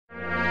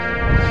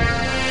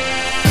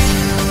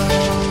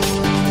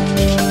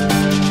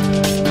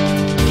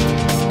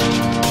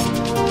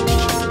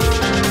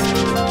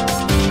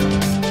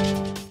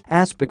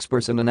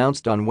spokesperson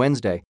announced on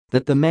Wednesday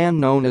that the man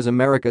known as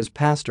America's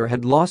pastor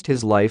had lost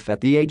his life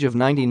at the age of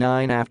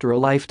 99 after a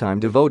lifetime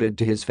devoted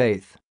to his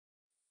faith.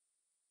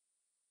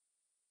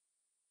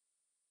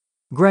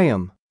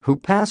 Graham, who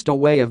passed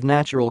away of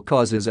natural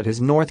causes at his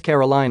North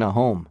Carolina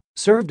home,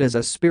 served as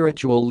a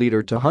spiritual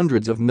leader to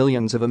hundreds of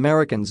millions of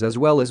Americans as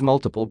well as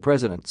multiple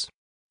presidents.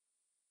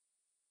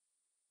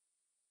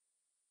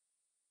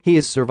 He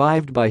is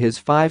survived by his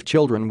 5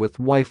 children with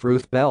wife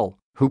Ruth Bell,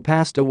 who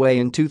passed away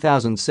in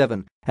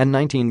 2007, and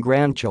 19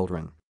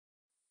 grandchildren.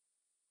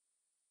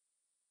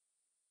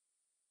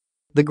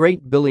 The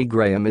great Billy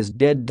Graham is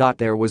dead.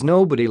 There was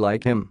nobody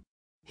like him.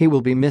 He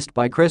will be missed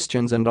by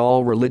Christians and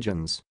all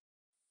religions.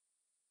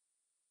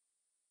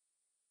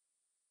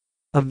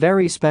 A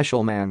very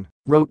special man,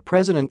 wrote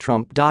President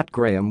Trump.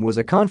 Graham was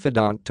a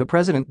confidant to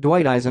President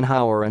Dwight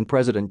Eisenhower and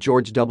President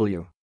George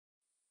W.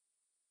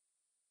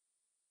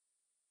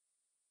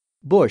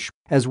 Bush,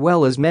 as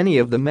well as many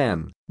of the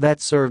men that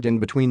served in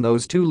between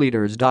those two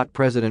leaders.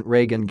 President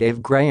Reagan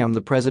gave Graham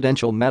the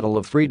Presidential Medal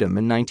of Freedom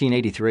in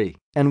 1983,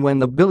 and when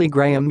the Billy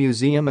Graham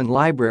Museum and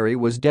Library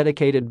was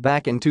dedicated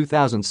back in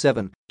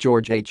 2007,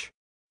 George H.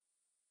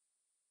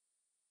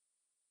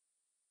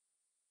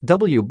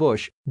 W.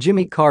 Bush,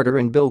 Jimmy Carter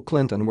and Bill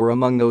Clinton were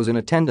among those in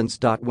attendance.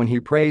 When he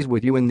prays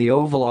with you in the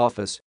Oval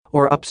Office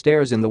or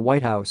upstairs in the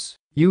White House,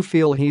 you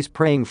feel he's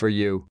praying for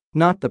you,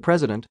 not the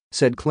president,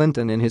 said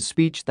Clinton in his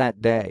speech that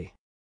day.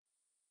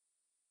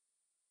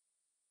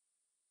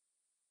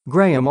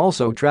 Graham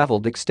also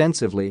traveled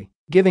extensively,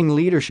 giving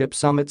leadership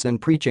summits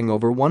and preaching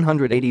over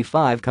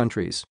 185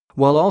 countries,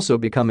 while also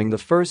becoming the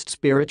first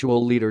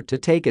spiritual leader to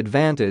take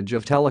advantage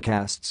of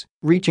telecasts,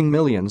 reaching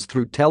millions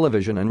through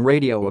television and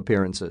radio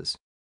appearances.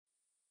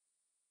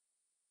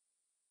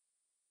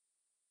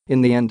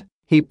 In the end,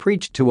 he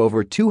preached to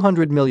over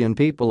 200 million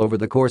people over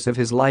the course of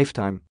his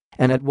lifetime,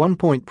 and at one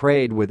point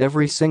prayed with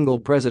every single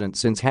president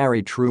since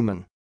Harry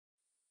Truman.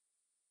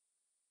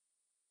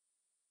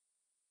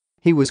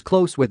 He was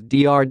close with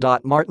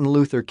Dr. Martin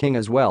Luther King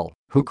as well,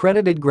 who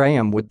credited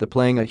Graham with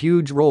playing a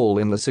huge role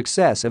in the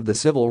success of the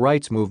civil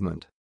rights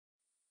movement.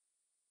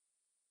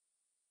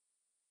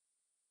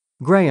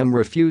 Graham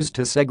refused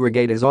to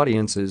segregate his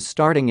audiences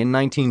starting in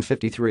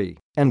 1953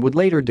 and would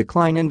later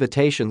decline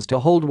invitations to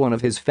hold one of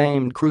his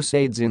famed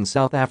crusades in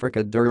South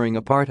Africa during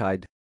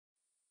apartheid.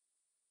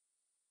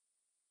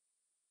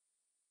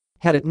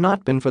 Had it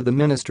not been for the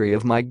ministry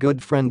of my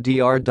good friend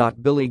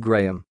Dr. Billy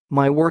Graham,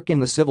 my work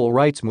in the civil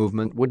rights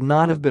movement would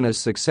not have been as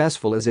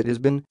successful as it has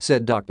been,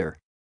 said Dr.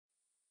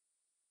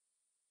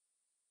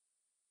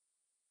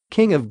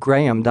 King of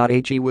Graham.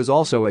 He was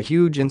also a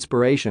huge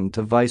inspiration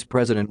to Vice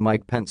President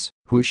Mike Pence,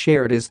 who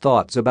shared his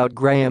thoughts about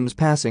Graham's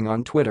passing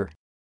on Twitter.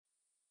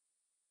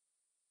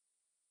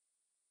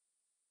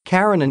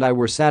 Karen and I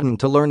were saddened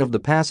to learn of the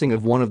passing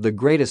of one of the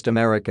greatest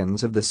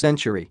Americans of the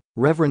century,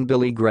 Reverend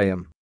Billy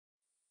Graham.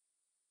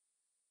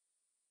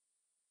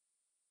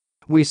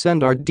 We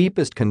send our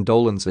deepest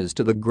condolences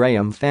to the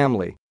Graham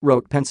family,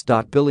 wrote Pence.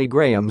 Billy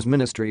Graham's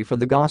ministry for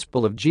the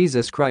gospel of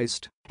Jesus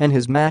Christ and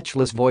his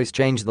matchless voice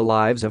changed the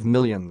lives of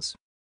millions.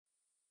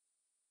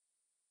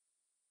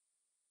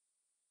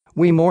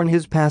 We mourn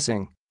his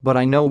passing, but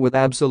I know with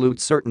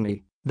absolute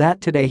certainty that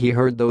today he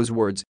heard those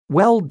words,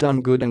 "Well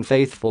done, good and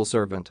faithful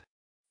servant."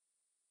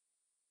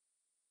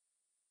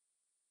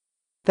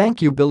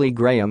 Thank you, Billy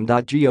Graham.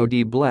 God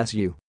bless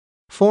you.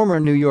 Former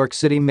New York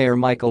City Mayor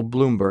Michael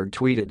Bloomberg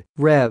tweeted,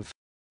 Rev.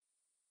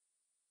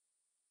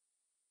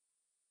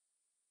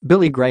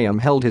 Billy Graham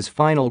held his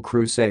final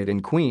crusade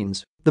in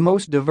Queens, the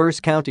most diverse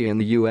county in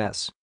the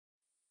U.S.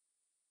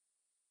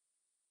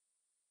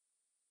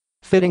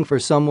 Fitting for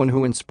someone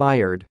who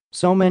inspired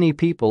so many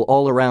people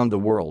all around the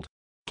world.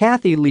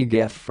 Kathie Lee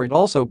Gifford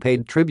also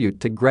paid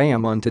tribute to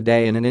Graham on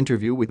Today in an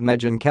interview with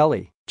Megyn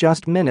Kelly,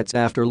 just minutes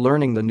after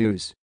learning the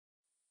news.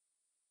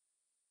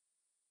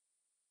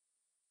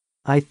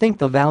 I think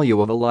the value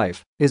of a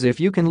life is if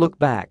you can look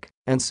back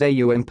and say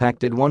you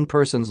impacted one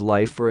person's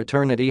life for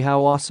eternity.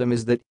 How awesome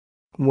is that?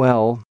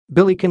 Well,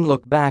 Billy can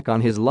look back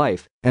on his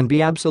life and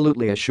be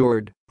absolutely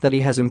assured that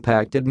he has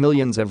impacted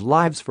millions of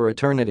lives for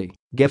eternity,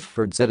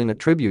 Gifford said in a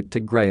tribute to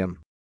Graham.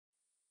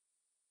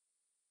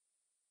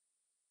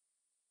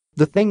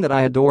 The thing that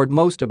I adored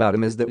most about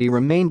him is that he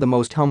remained the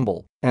most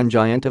humble and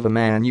giant of a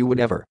man you would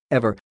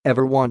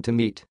ever want to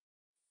meet.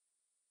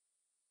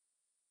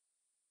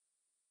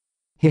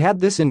 He had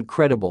this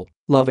incredible,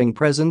 loving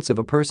presence of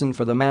a person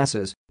for the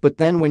masses, but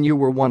then when you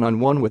were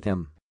one-on-one with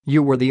him,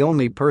 you were the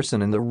only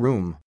person in the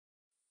room.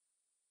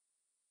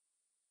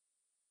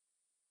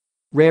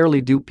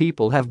 Rarely do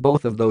people have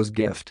both of those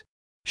gifts.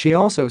 She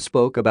also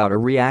spoke about her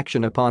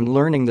reaction upon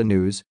learning the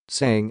news,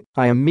 saying,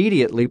 I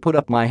immediately put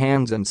up my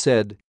hands and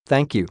said,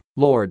 "Thank you,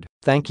 Lord,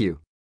 thank you."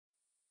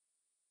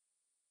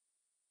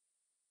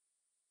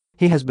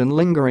 He has been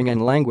lingering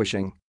and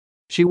languishing.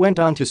 She went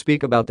on to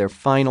speak about their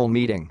final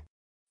meeting.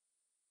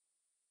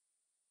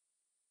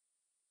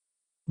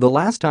 The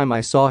last time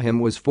I saw him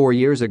was 4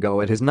 years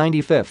ago at his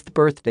 95th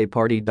birthday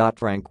party.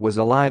 Frank was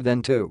alive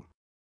then too.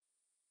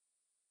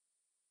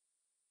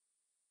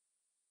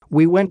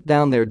 We went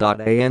down there.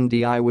 And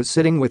I was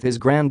sitting with his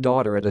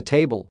granddaughter at a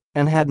table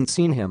and hadn't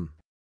seen him.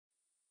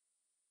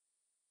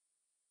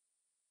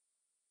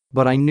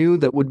 But I knew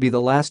that would be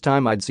the last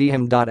time I'd see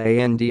him.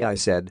 And I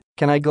said,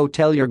 "Can I go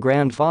tell your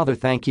grandfather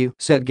thank you?"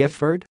 said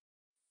Gifford.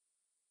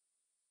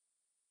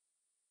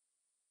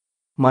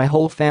 My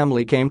whole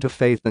family came to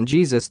faith in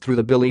Jesus through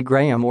the Billy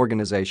Graham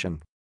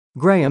organization.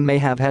 Graham may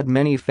have had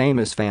many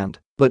famous fans,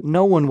 but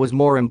no one was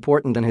more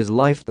important in his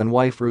life than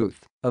wife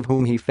Ruth, of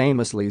whom he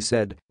famously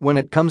said, "When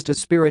it comes to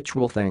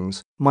spiritual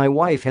things, my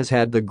wife has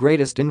had the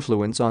greatest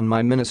influence on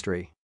my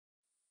ministry."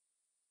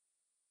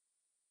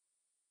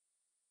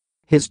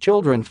 His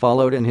children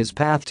followed in his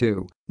path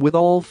too, with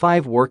all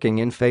 5 working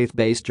in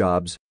faith-based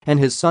jobs, and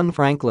his son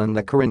Franklin,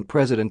 the current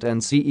president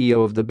and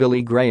CEO of the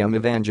Billy Graham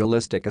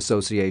Evangelistic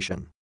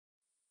Association.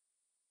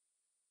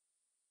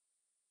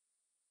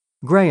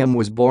 Graham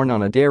was born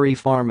on a dairy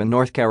farm in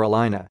North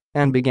Carolina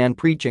and began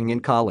preaching in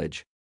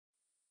college.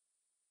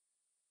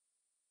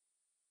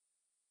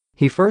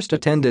 He first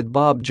attended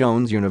Bob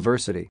Jones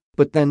University,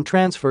 but then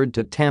transferred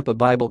to Tampa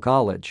Bible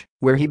College,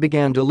 where he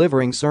began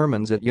delivering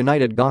sermons at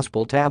United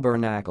Gospel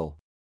Tabernacle.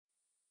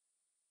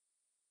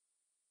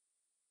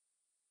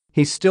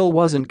 He still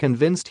wasn't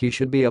convinced he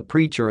should be a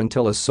preacher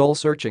until a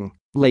soul-searching,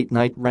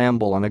 late-night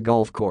ramble on a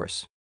golf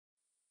course.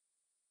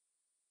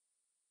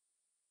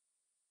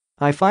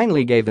 "I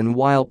finally gave in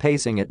while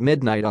pacing at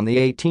midnight on the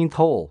 18th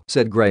hole,"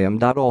 said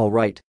Graham. "All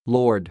right,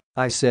 Lord,"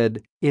 I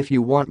said, "if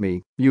you want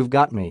me, you've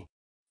got me."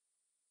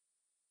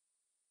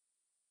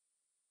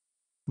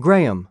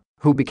 Graham,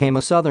 who became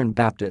a Southern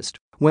Baptist,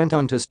 went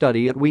on to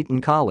study at Wheaton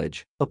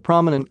College, a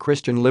prominent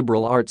Christian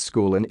liberal arts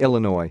school in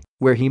Illinois,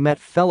 where he met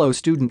fellow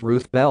student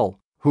Ruth Bell,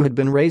 who had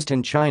been raised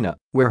in China,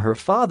 where her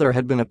father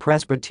had been a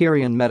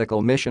Presbyterian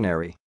medical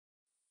missionary.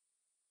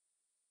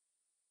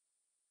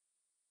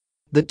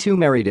 The two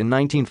married in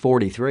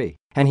 1943,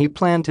 and he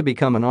planned to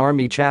become an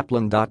army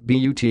chaplain. But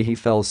he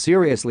fell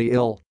seriously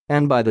ill,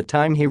 and by the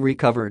time he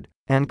recovered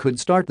and could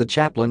start the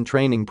chaplain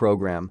training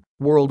program,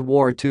 World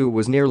War II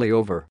was nearly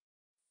over.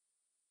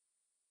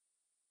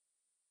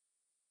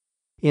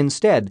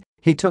 Instead,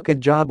 he took a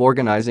job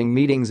organizing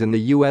meetings in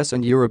the US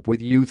and Europe with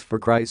Youth for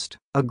Christ,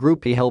 a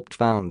group he helped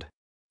found.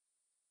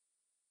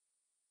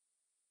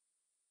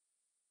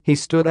 He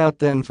stood out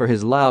then for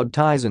his loud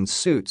ties and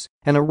suits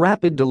and a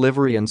rapid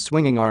delivery and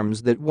swinging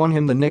arms that won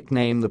him the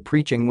nickname the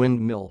Preaching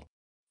Windmill.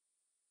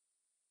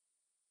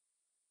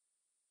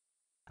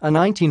 A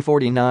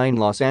 1949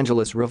 Los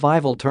Angeles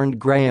revival turned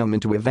Graham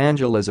into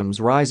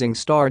evangelism's rising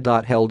star.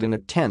 Held in a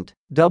tent,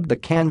 dubbed the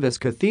Canvas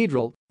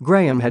Cathedral,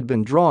 Graham had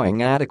been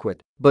drawing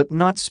adequate but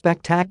not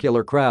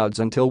spectacular crowds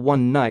until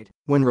one night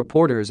when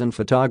reporters and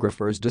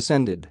photographers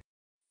descended.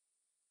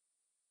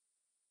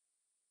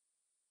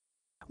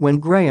 When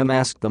Graham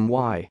asked them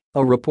why,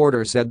 a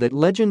reporter said that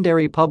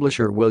legendary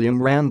publisher William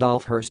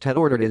Randolph Hearst had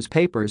ordered his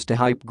papers to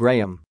hype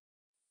Graham.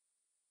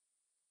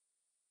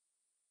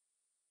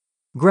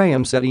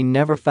 Graham said he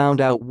never found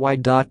out why.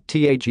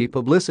 The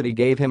publicity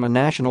gave him a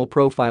national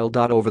profile.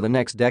 Over the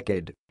next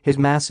decade, his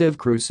massive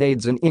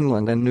crusades in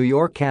England and New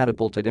York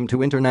catapulted him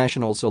to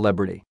international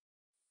celebrity.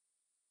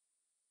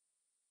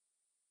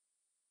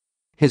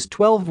 His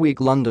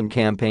 12-week London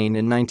campaign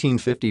in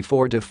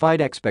 1954 defied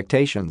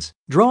expectations,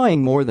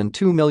 drawing more than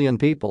 2 million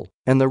people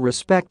and the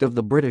respect of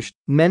the British,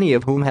 many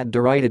of whom had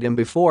derided him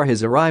before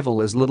his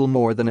arrival as little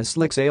more than a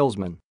slick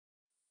salesman.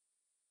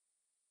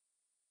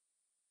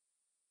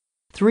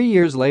 3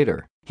 years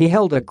later, he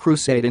held a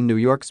crusade in New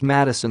York's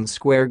Madison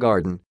Square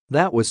Garden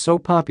that was so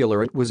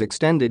popular it was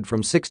extended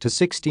from 6 to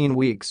 16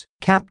 weeks,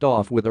 capped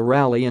off with a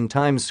rally in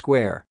Times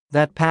Square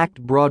that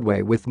packed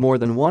Broadway with more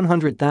than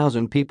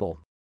 100,000 people.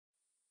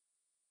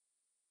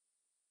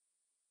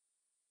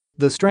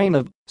 The strain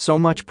of so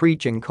much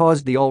preaching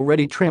caused the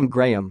already trim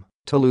Graham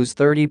to lose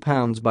 30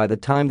 pounds by the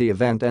time the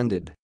event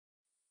ended.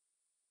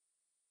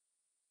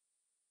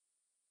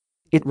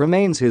 It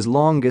remains his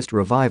longest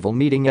revival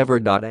meeting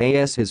ever.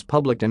 As his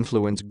public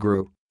influence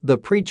grew, the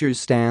preacher's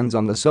stands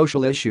on the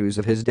social issues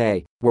of his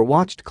day were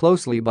watched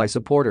closely by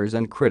supporters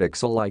and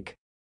critics alike.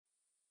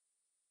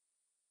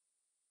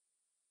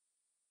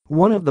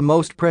 One of the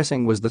most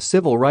pressing was the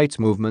civil rights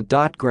movement.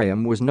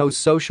 Graham was no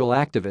social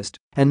activist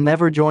and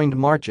never joined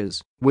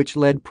marches, which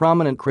led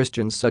prominent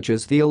Christians such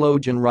as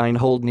theologian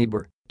Reinhold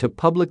Niebuhr to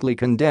publicly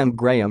condemn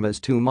Graham as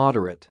too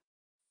moderate.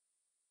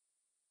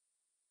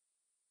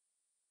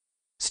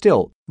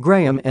 Still,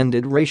 Graham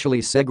ended racially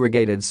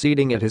segregated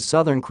seating at his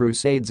Southern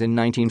Crusades in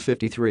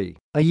 1953,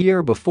 a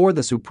year before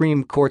the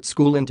Supreme Court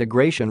school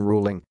integration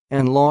ruling,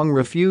 and long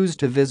refused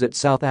to visit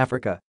South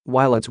Africa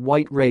while its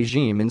white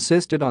regime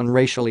insisted on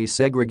racially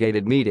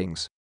segregated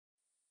meetings.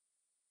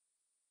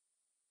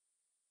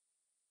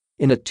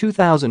 In a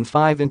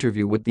 2005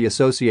 interview with the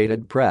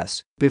Associated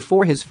Press,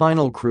 before his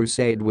final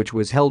crusade, which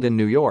was held in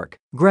New York,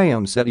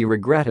 Graham said he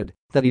regretted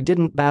that he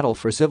didn't battle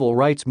for civil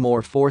rights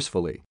more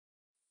forcefully.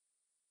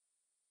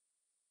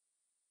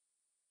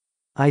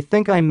 "I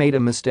think I made a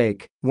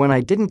mistake when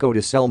I didn't go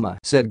to Selma,"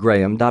 said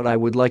Graham. "I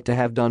would like to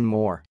have done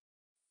more."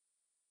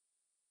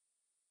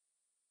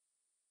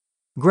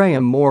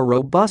 Graham more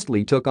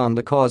robustly took on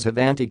the cause of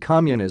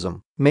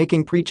anti-communism,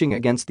 making preaching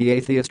against the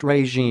atheist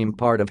regime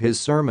part of his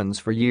sermons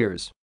for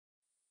years.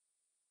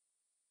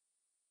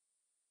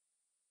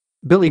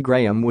 Billy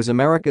Graham was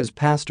America's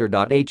pastor.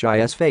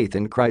 His faith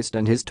in Christ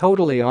and his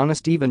totally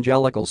honest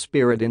evangelical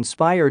spirit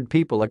inspired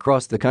people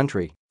across the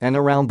country and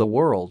around the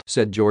world,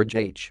 said George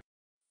H.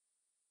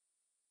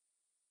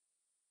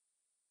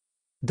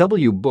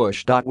 W.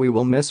 Bush. We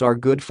will miss our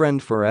good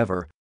friend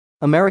forever.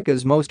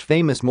 America's most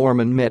famous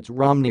Mormon Mitt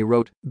Romney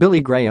wrote,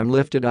 Billy Graham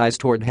lifted eyes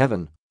toward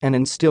heaven and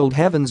instilled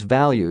heaven's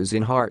values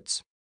in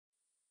hearts.